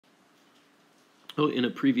Oh, in a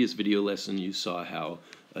previous video lesson, you saw how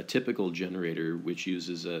a typical generator, which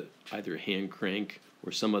uses either a hand crank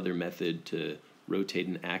or some other method to rotate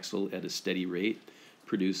an axle at a steady rate,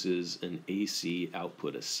 produces an AC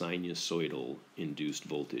output, a sinusoidal induced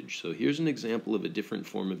voltage. So here's an example of a different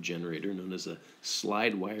form of generator known as a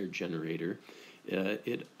slide wire generator.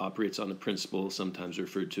 It operates on a principle sometimes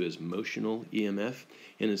referred to as motional EMF,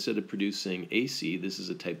 and instead of producing AC, this is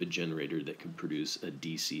a type of generator that can produce a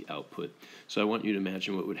DC output. So I want you to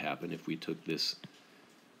imagine what would happen if we took this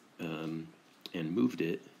and moved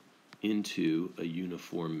it into a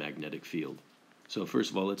uniform magnetic field. So first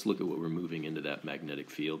of all, let's look at what we're moving into that magnetic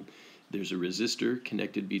field. There's a resistor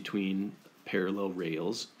connected between parallel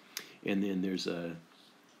rails, and then there's a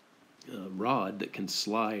rod that can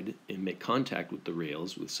slide and make contact with the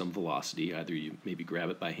rails with some velocity. Either you maybe grab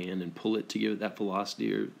it by hand and pull it to give it that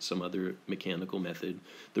velocity, or some other mechanical method.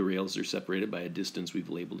 The rails are separated by a distance we've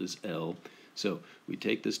labeled as L. So we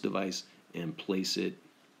take this device and place it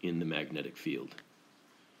in the magnetic field.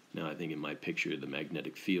 Now I think in my picture the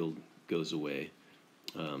magnetic field goes away.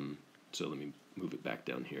 So let me move it back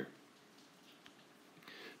down here.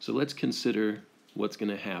 So let's consider what's going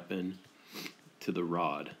to happen to the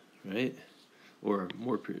rod, right? Or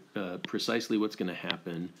more precisely, what's going to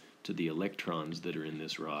happen to the electrons that are in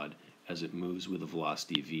this rod as it moves with a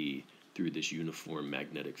velocity v through this uniform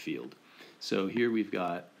magnetic field. So here we've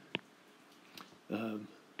got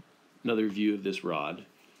another view of this rod,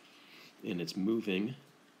 and it's moving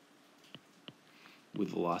with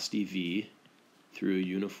velocity v through a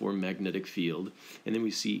uniform magnetic field, and then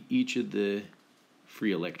we see each of the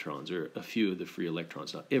free electrons, or a few of the free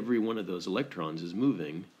electrons. Now every one of those electrons is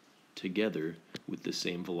moving together with the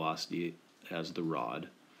same velocity as the rod.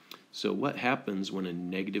 So what happens when a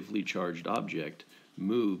negatively charged object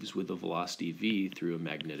moves with a velocity v through a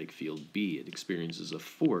magnetic field B? It experiences a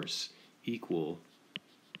force equal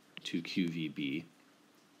to QVB.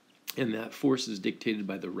 And that force is dictated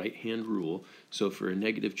by the right-hand rule. So for a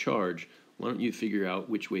negative charge, why don't you figure out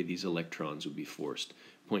which way these electrons would be forced?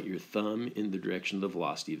 Point your thumb in the direction of the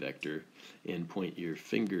velocity vector and point your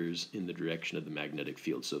fingers in the direction of the magnetic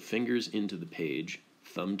field. So fingers into the page,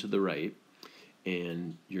 thumb to the right,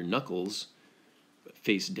 and your knuckles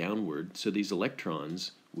face downward. So these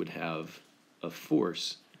electrons would have a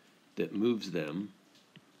force that moves them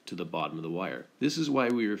to the bottom of the wire. This is why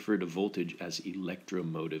we refer to voltage as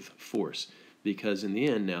electromotive force, because in the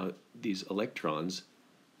end now these electrons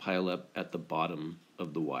pile up at the bottom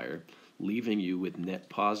of the wire, leaving you with net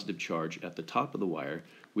positive charge at the top of the wire,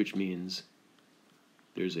 which means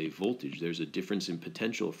there's a voltage, there's a difference in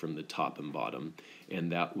potential from the top and bottom,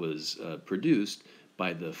 and that was produced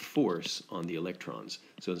by the force on the electrons.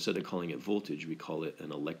 So instead of calling it voltage, we call it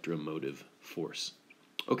an electromotive force.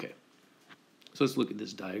 Okay, so let's look at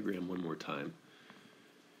this diagram one more time.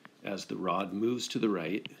 As the rod moves to the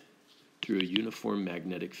right through a uniform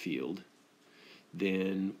magnetic field,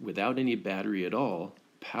 then without any battery at all,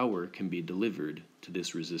 power can be delivered to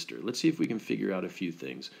this resistor. Let's see if we can figure out a few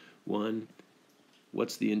things. One,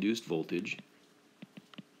 what's the induced voltage?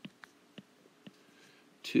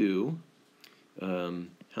 Two,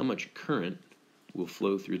 how much current will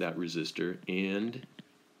flow through that resistor and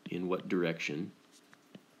in what direction?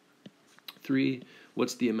 Three,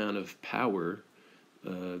 what's the amount of power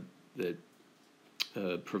that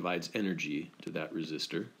provides energy to that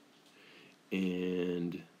resistor?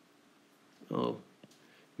 And,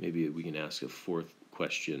 maybe we can ask a fourth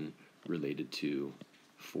question related to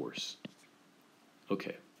force.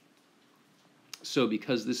 Okay. So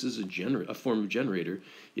because this is a form of generator,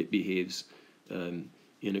 it behaves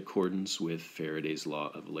in accordance with Faraday's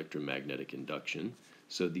law of electromagnetic induction.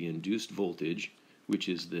 So the induced voltage, which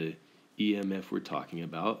is the EMF we're talking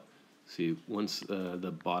about, see, once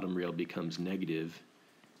the bottom rail becomes negative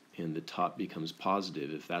and the top becomes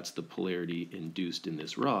positive, if that's the polarity induced in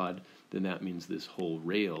this rod, then that means this whole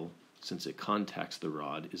rail, since it contacts the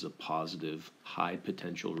rod, is a positive high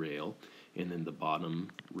potential rail, and then the bottom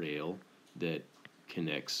rail that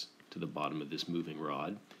connects to the bottom of this moving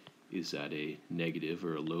rod is at a negative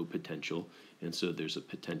or a low potential, and so there's a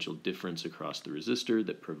potential difference across the resistor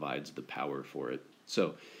that provides the power for it.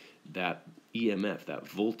 So that EMF, that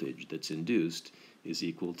voltage that's induced, is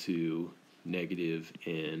equal to negative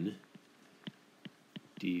N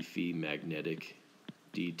d phi magnetic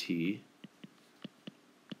dt.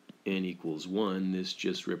 N equals 1. This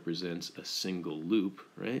just represents a single loop,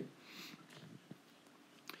 right?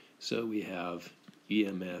 So we have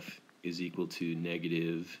EMF is equal to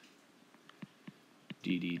negative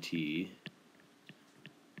ddt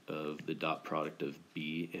of the dot product of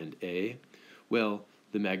B and A. Well,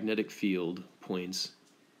 the magnetic field points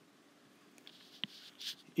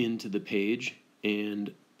into the page,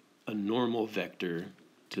 and a normal vector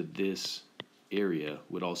to this area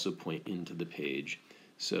would also point into the page.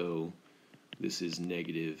 So this is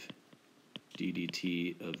negative d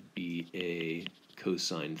dt of BA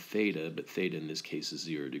cosine theta, but theta in this case is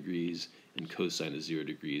 0 degrees, and cosine of 0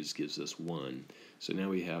 degrees gives us 1. So now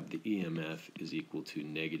we have the EMF is equal to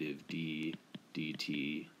negative d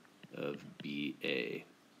dt of BA.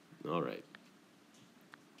 All right.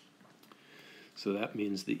 So that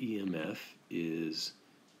means the EMF is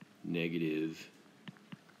negative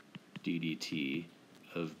d dt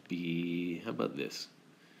of B. How about this?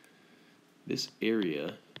 This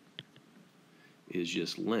area is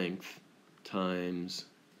just length times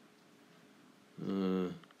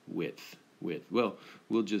width. Well,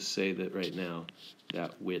 we'll just say that right now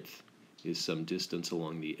that width is some distance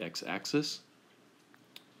along the x-axis.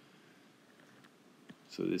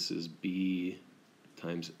 So this is B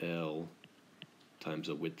times L times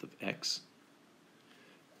a width of x.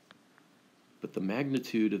 But the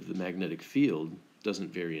magnitude of the magnetic field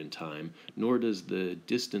doesn't vary in time, nor does the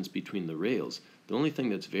distance between the rails. The only thing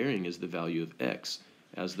that's varying is the value of x.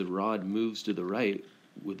 As the rod moves to the right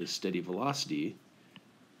with a steady velocity,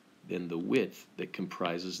 then the width that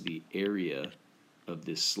comprises the area of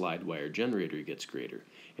this slide wire generator gets greater.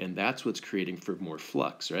 And that's what's creating for more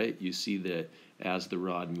flux, right? You see that as the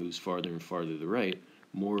rod moves farther and farther to the right,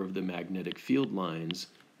 more of the magnetic field lines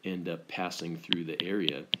end up passing through the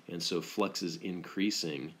area, and so flux is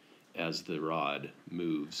increasing as the rod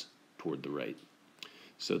moves toward the right.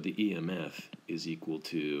 So the EMF is equal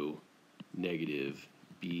to negative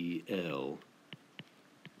BL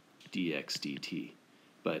dx dt.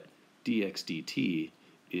 But dx dt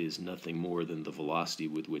is nothing more than the velocity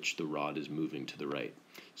with which the rod is moving to the right.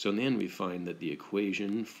 So in the end we find that the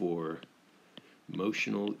equation for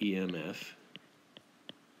motional EMF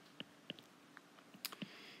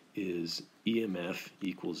is EMF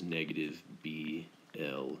equals negative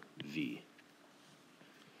BLV.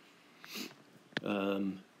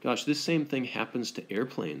 Gosh, this same thing happens to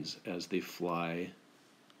airplanes as they fly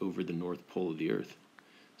over the North Pole of the Earth.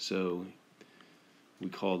 So we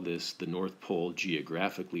call this the North Pole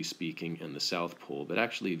geographically speaking and the South Pole, but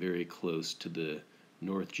actually very close to the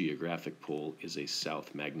North geographic pole is a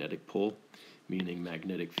South magnetic pole, meaning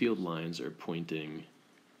magnetic field lines are pointing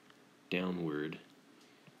downward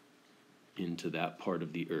into that part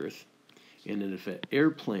of the Earth. And then if an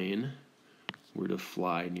airplane were to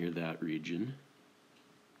fly near that region,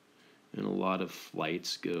 and a lot of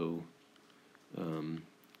flights go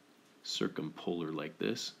circumpolar like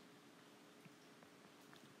this.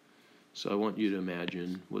 So I want you to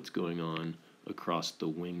imagine what's going on across the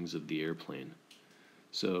wings of the airplane.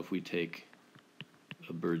 So if we take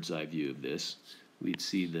a bird's eye view of this, we'd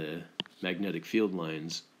see the magnetic field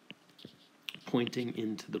lines pointing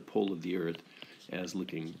into the pole of the Earth as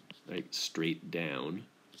looking right straight down,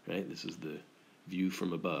 right? This is the view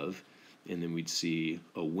from above, and then we'd see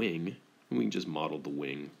a wing, and we can just model the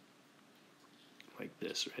wing like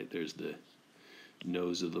this, right? There's the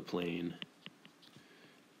nose of the plane,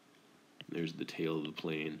 there's the tail of the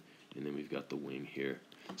plane, and then we've got the wing here.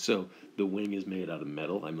 So the wing is made out of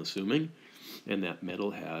metal, I'm assuming, and that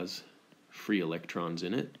metal has free electrons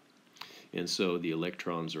in it. And so the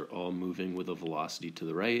electrons are all moving with a velocity to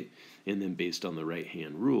the right, and then based on the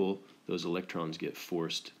right-hand rule, those electrons get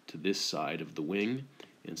forced to this side of the wing,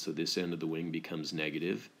 and so this end of the wing becomes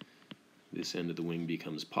negative, this end of the wing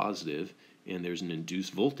becomes positive, and there's an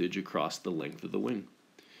induced voltage across the length of the wing.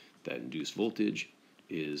 That induced voltage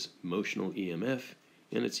is motional EMF,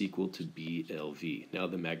 and it's equal to BLV. Now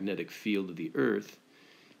the magnetic field of the Earth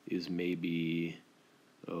is maybe,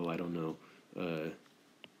 I don't know,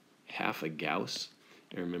 half a Gauss.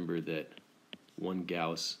 And remember that 1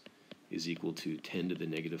 Gauss is equal to 10 to the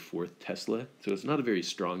negative 4th Tesla. So it's not a very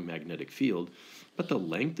strong magnetic field, but the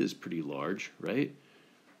length is pretty large, right?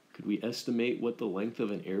 Could we estimate what the length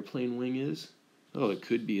of an airplane wing is? Oh, it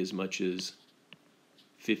could be as much as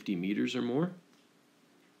 50 meters or more.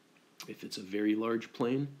 If it's a very large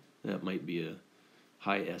plane, that might be a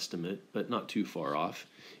high estimate, but not too far off.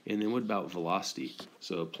 And then what about velocity?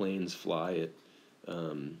 So planes fly at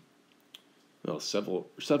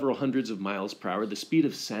several hundreds of miles per hour. The speed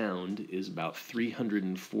of sound is about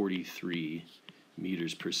 343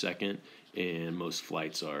 meters per second, and most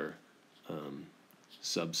flights are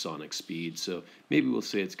subsonic speed. So maybe we'll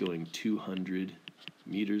say it's going 200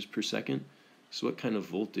 meters per second. So what kind of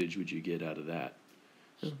voltage would you get out of that?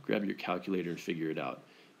 Well, grab your calculator and figure it out.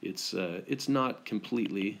 it's not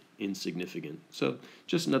completely insignificant. So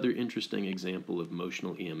just another interesting example of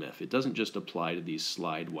motional EMF. It doesn't just apply to these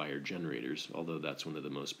slide wire generators, although that's one of the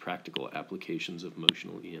most practical applications of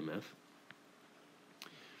motional EMF.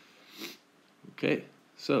 Okay,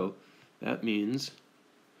 so that means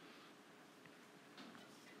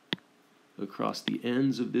across the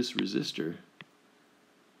ends of this resistor,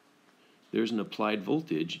 there's an applied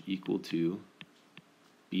voltage equal to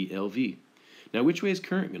BLV. Now, which way is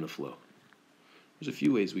current going to flow? There's a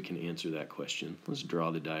few ways we can answer that question. Let's draw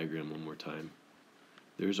the diagram one more time.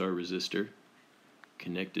 There's our resistor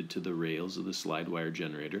connected to the rails of the slide wire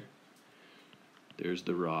generator. There's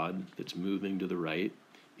the rod that's moving to the right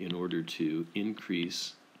in order to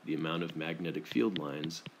increase the amount of magnetic field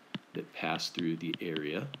lines that pass through the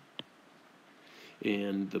area.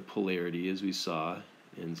 And the polarity, as we saw,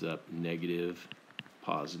 ends up negative,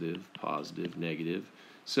 positive, positive, negative.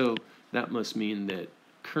 So that must mean that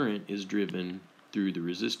current is driven through the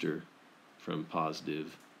resistor from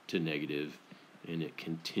positive to negative, and it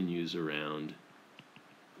continues around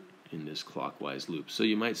in this clockwise loop. So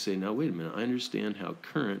you might say, now wait a minute, I understand how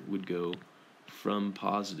current would go from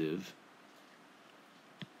positive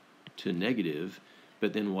to negative,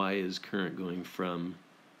 but then why is current going from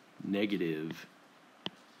negative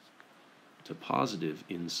to positive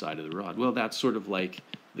inside of the rod? Well, that's sort of like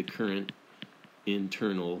the current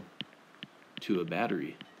internal to a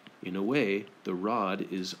battery. In a way, the rod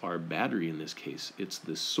is our battery in this case. It's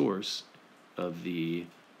the source of the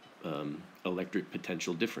electric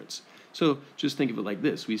potential difference. So just think of it like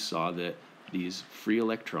this. We saw that these free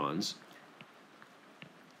electrons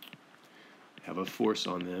have a force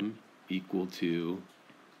on them equal to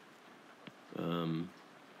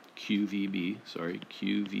QVB,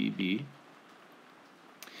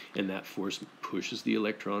 and that force pushes the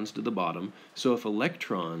electrons to the bottom. So if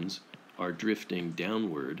electrons are drifting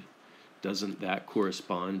downward, doesn't that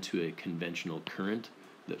correspond to a conventional current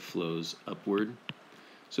that flows upward?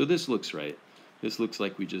 So this looks right. This looks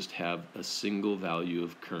like we just have a single value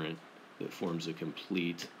of current that forms a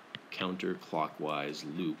complete counterclockwise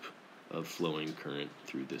loop of flowing current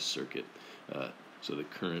through this circuit. So the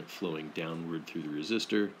current flowing downward through the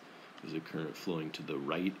resistor is a current flowing to the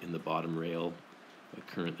right in the bottom rail, a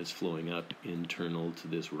current that's flowing up internal to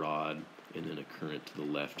this rod, and then a current to the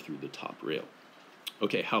left through the top rail.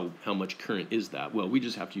 Okay, how much current is that? Well, we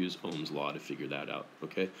just have to use Ohm's law to figure that out,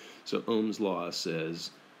 okay? So Ohm's law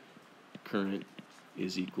says current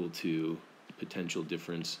is equal to potential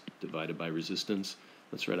difference divided by resistance.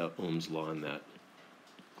 Let's write out Ohm's law in that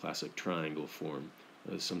classic triangle form.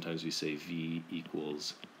 Sometimes we say V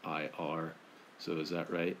equals IR. So is that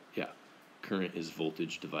right? Yeah. Current is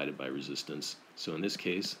voltage divided by resistance. So in this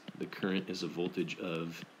case, the current is a voltage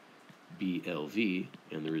of BLV,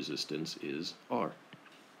 and the resistance is R.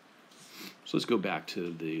 So let's go back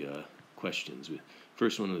to the questions.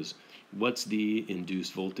 First one was, what's the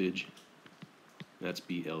induced voltage? That's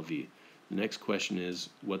BLV. The next question is,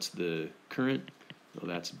 what's the current? Well,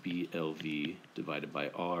 that's BLV divided by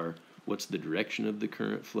R. What's the direction of the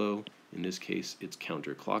current flow? In this case, it's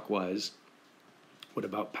counterclockwise. What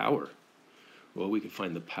about power? Well, we could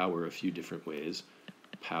find the power a few different ways.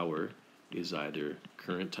 Power is either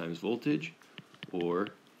current times voltage, or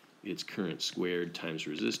it's current squared times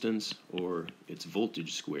resistance, or it's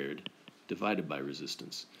voltage squared divided by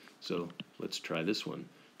resistance. So let's try this one.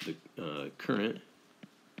 The current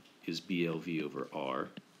is BLV over R.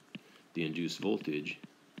 The induced voltage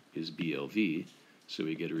is BLV, so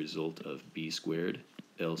we get a result of B squared,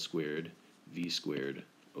 L squared, V squared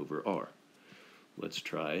over R. Let's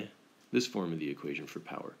try this form of the equation for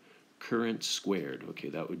power. Current squared, okay,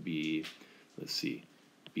 that would be, let's see,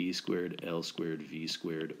 B squared, L squared, V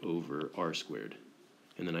squared over R squared.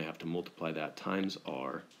 And then I have to multiply that times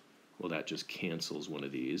R. Well, that just cancels one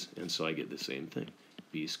of these, and so I get the same thing.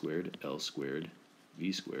 B squared, L squared,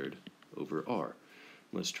 V squared over R.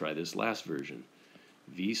 Let's try this last version.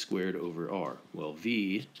 V squared over R. Well,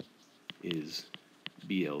 V is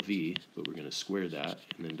BLV, but we're going to square that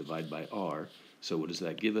and then divide by R. So what does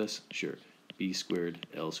that give us? Sure, B squared,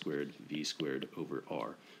 L squared, V squared over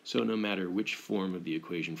R. So no matter which form of the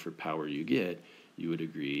equation for power you get, you would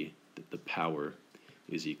agree that the power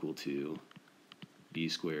is equal to B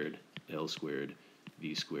squared, L squared,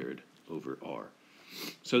 V squared over R.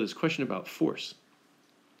 So this question about force.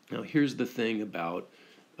 Now here's the thing about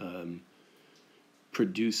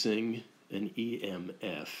producing an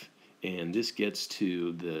EMF, and this gets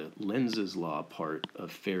to the Lenz's law part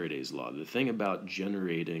of Faraday's law. The thing about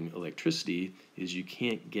generating electricity is you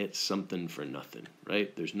can't get something for nothing,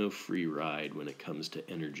 right? There's no free ride when it comes to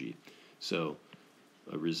energy. So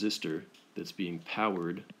a resistor that's being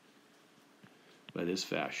powered by this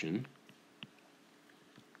fashion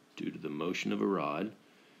due to the motion of a rod.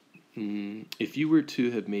 If you were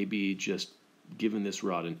to have maybe just given this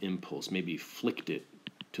rod an impulse, maybe flicked it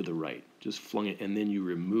to the right, just flung it, and then you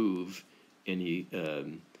remove any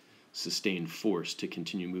sustained force to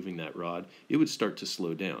continue moving that rod, it would start to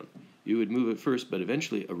slow down. You would move it first, but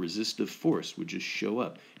eventually a resistive force would just show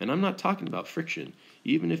up. And I'm not talking about friction.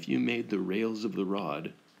 Even if you made the rails of the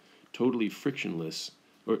rod totally frictionless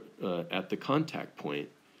or at the contact point,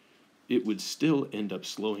 it would still end up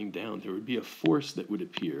slowing down. There would be a force that would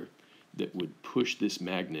appear that would push this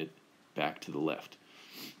magnet back to the left.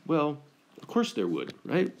 Well, of course there would,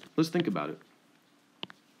 right? Let's think about it.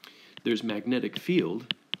 There's magnetic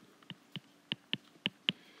field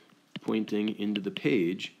pointing into the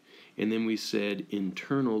page, and then we said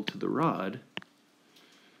internal to the rod,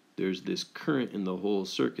 there's this current in the whole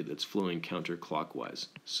circuit that's flowing counterclockwise.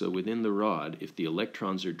 So within the rod, if the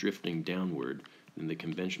electrons are drifting downward, then the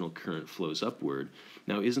conventional current flows upward.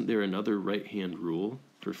 Now, isn't there another right-hand rule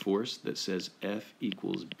for force that says F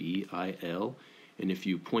equals BIL? And if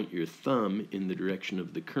you point your thumb in the direction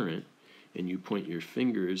of the current, and you point your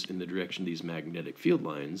fingers in the direction of these magnetic field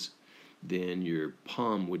lines, then your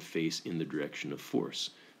palm would face in the direction of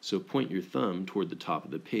force. So point your thumb toward the top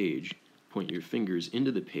of the page, point your fingers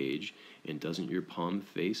into the page, and doesn't your palm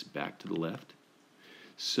face back to the left?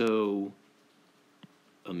 So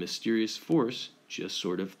a mysterious force just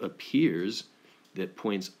sort of appears that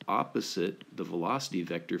points opposite the velocity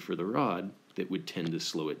vector for the rod that would tend to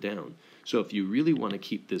slow it down. So if you really want to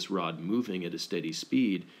keep this rod moving at a steady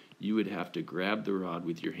speed, you would have to grab the rod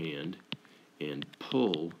with your hand and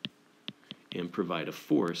pull and provide a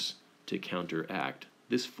force to counteract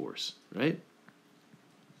this force, right?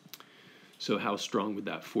 So how strong would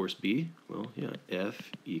that force be? Well, yeah,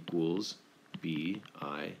 F equals BIL.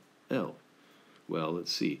 Well,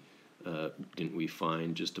 let's see. Didn't we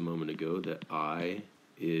find just a moment ago that I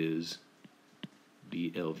is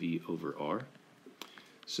BLV over R?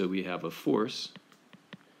 So we have a force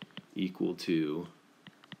equal to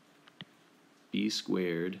B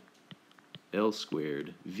squared L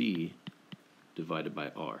squared V divided by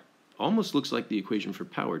R. Almost looks like the equation for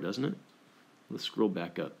power, doesn't it? Let's scroll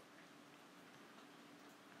back up.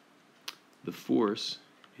 The force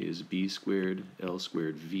is B squared L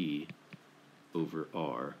squared V over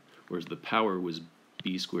R, whereas the power was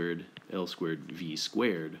B squared L squared V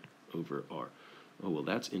squared over R. Oh, well,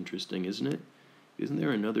 that's interesting, isn't it? Isn't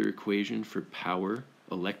there another equation for power,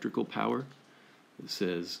 electrical power? It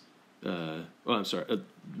says,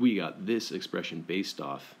 we got this expression based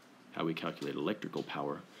off how we calculate electrical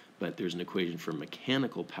power, but there's an equation for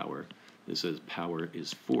mechanical power that says power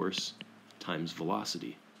is force times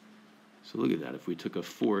velocity. So look at that. If we took a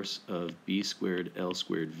force of B squared L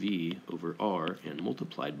squared V over R and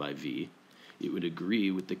multiplied by V, it would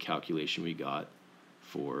agree with the calculation we got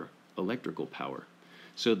for electrical power.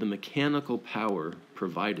 So the mechanical power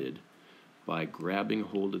provided by grabbing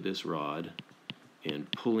hold of this rod and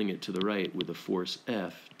pulling it to the right with a force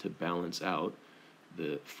F to balance out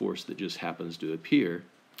the force that just happens to appear,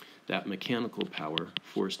 that mechanical power,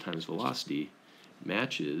 force times velocity,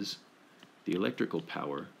 matches the electrical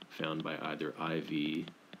power found by either IV,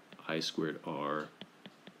 I squared R,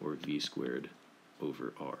 or V squared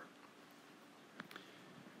over R.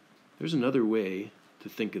 There's another way to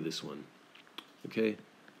think of this one. Okay,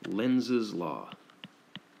 Lenz's law.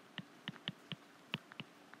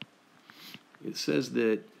 It says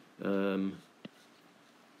that,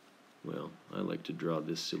 well, I like to draw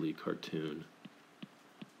this silly cartoon.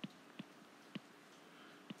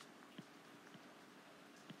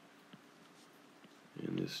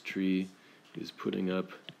 And this tree is putting up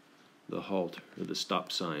the halt or the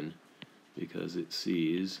stop sign because it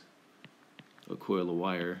sees a coil of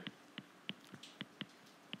wire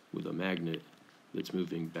with a magnet that's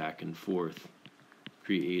moving back and forth,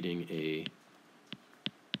 creating a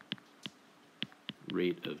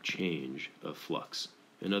rate of change of flux.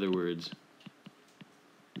 In other words,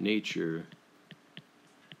 nature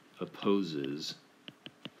opposes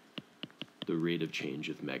the rate of change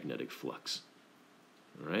of magnetic flux.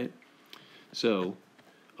 All right? So,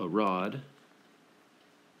 a rod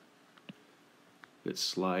that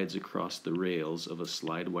slides across the rails of a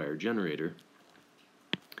slide wire generator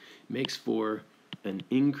makes for an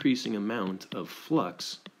increasing amount of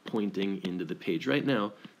flux pointing into the page. Right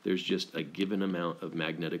now, there's just a given amount of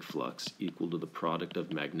magnetic flux equal to the product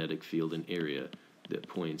of magnetic field and area that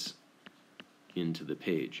points into the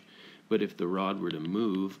page. But if the rod were to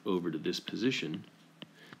move over to this position,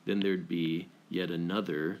 then there'd be yet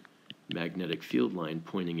another magnetic field line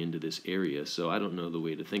pointing into this area. So I don't know the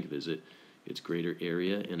way to think of it. Is it's greater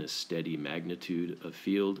area and a steady magnitude of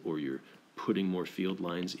field, or you're putting more field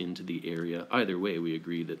lines into the area? Either way, we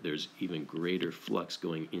agree that there's even greater flux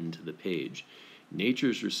going into the page.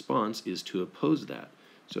 Nature's response is to oppose that.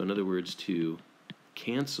 So in other words, to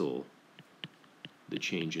cancel the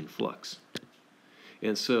change in flux.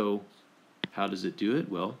 And so how does it do it?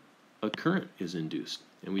 Well, a current is induced.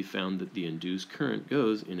 And we found that the induced current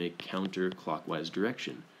goes in a counterclockwise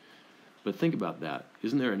direction. But think about that.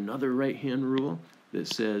 Isn't there another right-hand rule that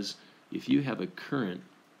says if you have a current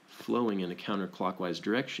flowing in a counterclockwise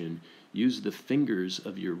direction, use the fingers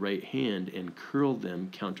of your right hand and curl them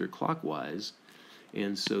counterclockwise.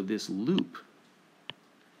 And so this loop,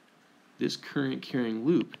 this current-carrying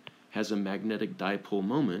loop, has a magnetic dipole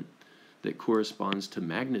moment that corresponds to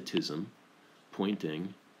magnetism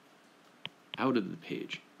pointing out of the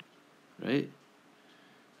page, right?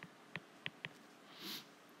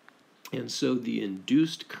 And so the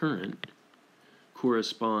induced current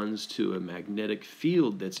corresponds to a magnetic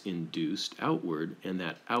field that's induced outward, and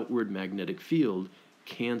that outward magnetic field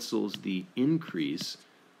cancels the increase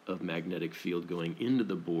of magnetic field going into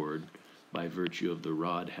the board by virtue of the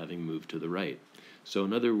rod having moved to the right. So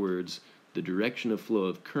in other words, the direction of flow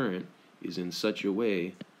of current is in such a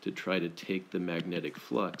way to try to take the magnetic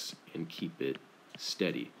flux and keep it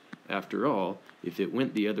steady. After all, if it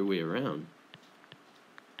went the other way around,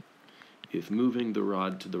 if moving the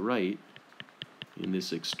rod to the right in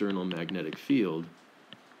this external magnetic field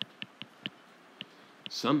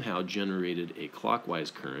somehow generated a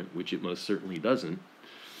clockwise current, which it most certainly doesn't,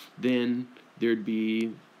 then there'd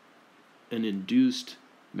be an induced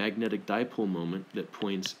magnetic dipole moment that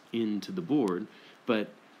points into the board, but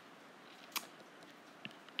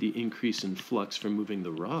the increase in flux from moving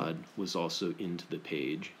the rod was also into the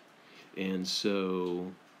page, and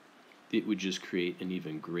so it would just create an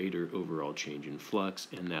even greater overall change in flux,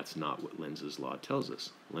 and that's not what Lenz's law tells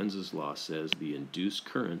us. Lenz's law says the induced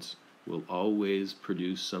currents will always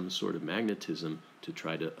produce some sort of magnetism to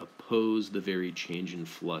try to oppose the very change in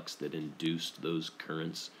flux that induced those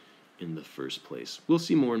currents in the first place. We'll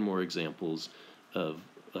see more and more examples of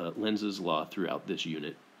Lenz's law throughout this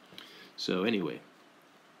unit. So anyway,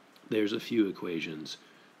 there's a few equations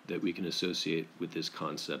that we can associate with this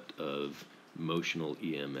concept of motional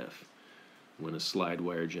EMF. When a slide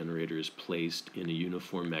wire generator is placed in a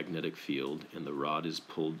uniform magnetic field and the rod is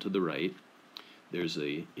pulled to the right, there's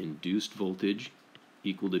a induced voltage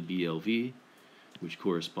equal to BLV, which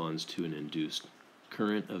corresponds to an induced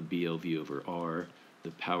current of BLV over R.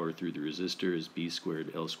 The power through the resistor is B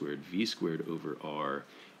squared L squared V squared over R,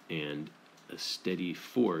 and a steady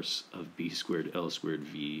force of B squared L squared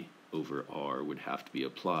V over R would have to be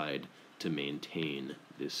applied to maintain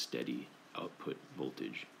this steady output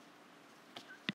voltage.